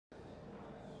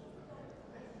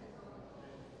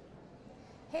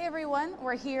Hey everyone,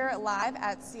 we're here live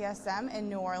at CSM in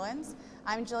New Orleans.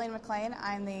 I'm Jillian McLean.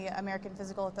 I'm the American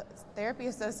Physical Therapy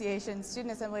Association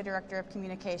Student Assembly Director of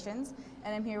Communications,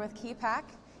 and I'm here with PT-PAC.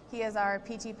 He is our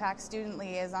PT-PAC Student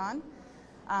Liaison.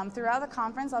 Throughout the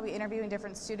conference, I'll be interviewing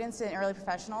different students and early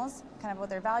professionals, kind of what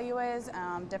their value is,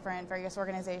 different various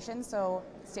organizations, so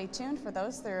stay tuned for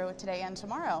those through today and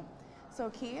tomorrow. So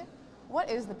Key, what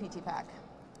is the PT-PAC?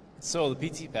 So the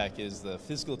PT-PAC is the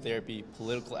Physical Therapy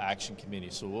Political Action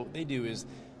Committee. So what they do is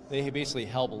they basically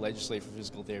help legislate for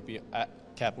physical therapy at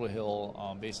Capitol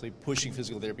Hill, basically pushing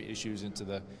physical therapy issues into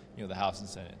the House and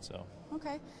Senate. So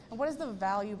okay, and what is the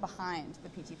value behind the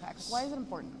PT-PAC? Why is it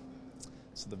important?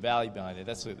 So the value behind it,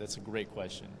 that's a great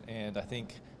question, and I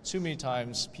think too many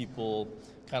times people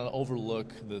kind of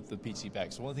overlook the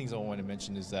PT-PAC. So one of the things I want to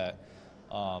mention is that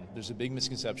there's a big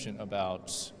misconception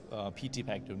about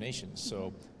PT-PAC donations.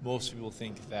 So most people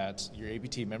think that your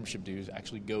APTA membership dues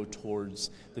actually go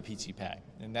towards the PT-PAC,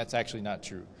 and that's actually not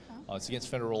true. It's against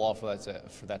federal law for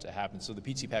that to happen. So the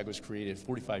PT-PAC was created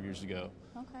 45 years ago,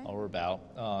 or about,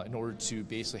 in order to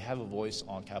basically have a voice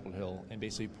on Capitol Hill and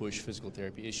basically push physical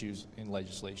therapy issues in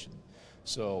legislation.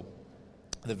 So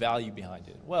the value behind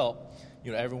it, well,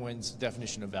 everyone's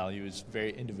definition of value is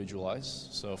very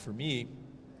individualized. So for me,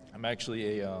 I'm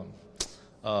actually a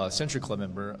Century Club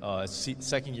member, a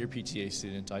second-year PTA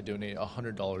student. I donated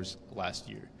 $100 last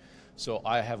year. So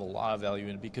I have a lot of value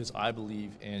in it because I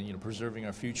believe in preserving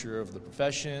our future of the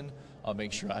profession,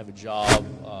 make sure I have a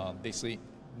job, basically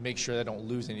make sure that I don't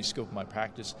lose any scope of my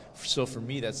practice. So for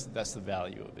me, that's the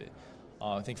value of it.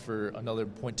 I think for another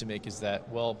point to make is that,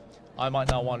 well, I might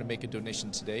not want to make a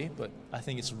donation today, but I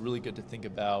think it's really good to think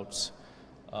about,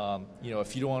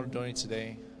 if you don't want to donate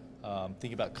today,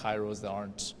 think about chiros that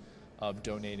aren't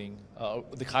donating.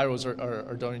 The chiros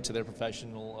are donating to their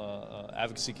professional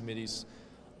advocacy committees.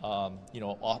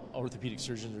 Orthopedic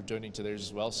surgeons are donating to theirs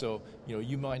as well. So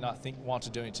you might not want to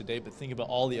donate today, but think about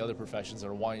all the other professions that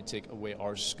are wanting to take away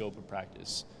our scope of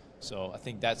practice. So I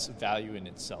think that's value in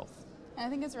itself. And I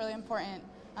think it's really important.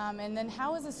 And then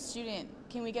how as a student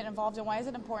can we get involved, and why is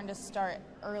it important to start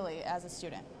early as a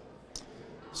student?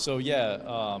 So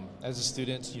yeah, as a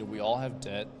student, we all have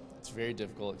debt. It's very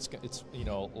difficult. It's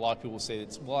a lot of people say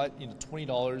it's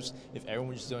 $20. If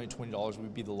everyone just donated $20,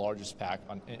 we'd be the largest PAC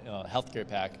on healthcare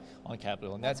PAC on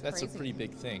Capitol, and that's a pretty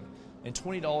big thing. And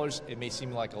 $20, it may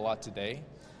seem like a lot today,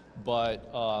 but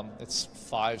it's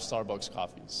 5 Starbucks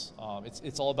coffees.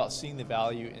 It's all about seeing the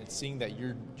value and seeing that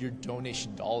your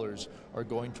donation dollars are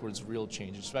going towards real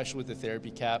change, especially with the therapy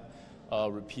cap.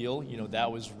 Repeal,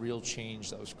 that was real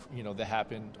change that was, that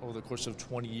happened over the course of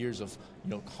 20 years of,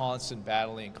 constant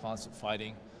battling and constant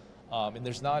fighting. And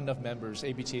there's not enough members,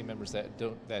 APTA members,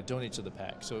 that donate to the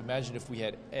PAC. So imagine if we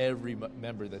had every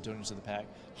member that donated to the PAC,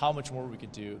 how much more we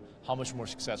could do, how much more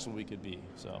successful we could be.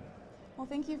 So. Well,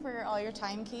 thank you for all your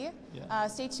time, Key. Yeah.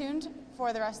 Stay tuned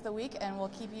for the rest of the week, and we'll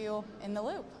keep you in the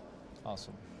loop.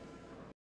 Awesome.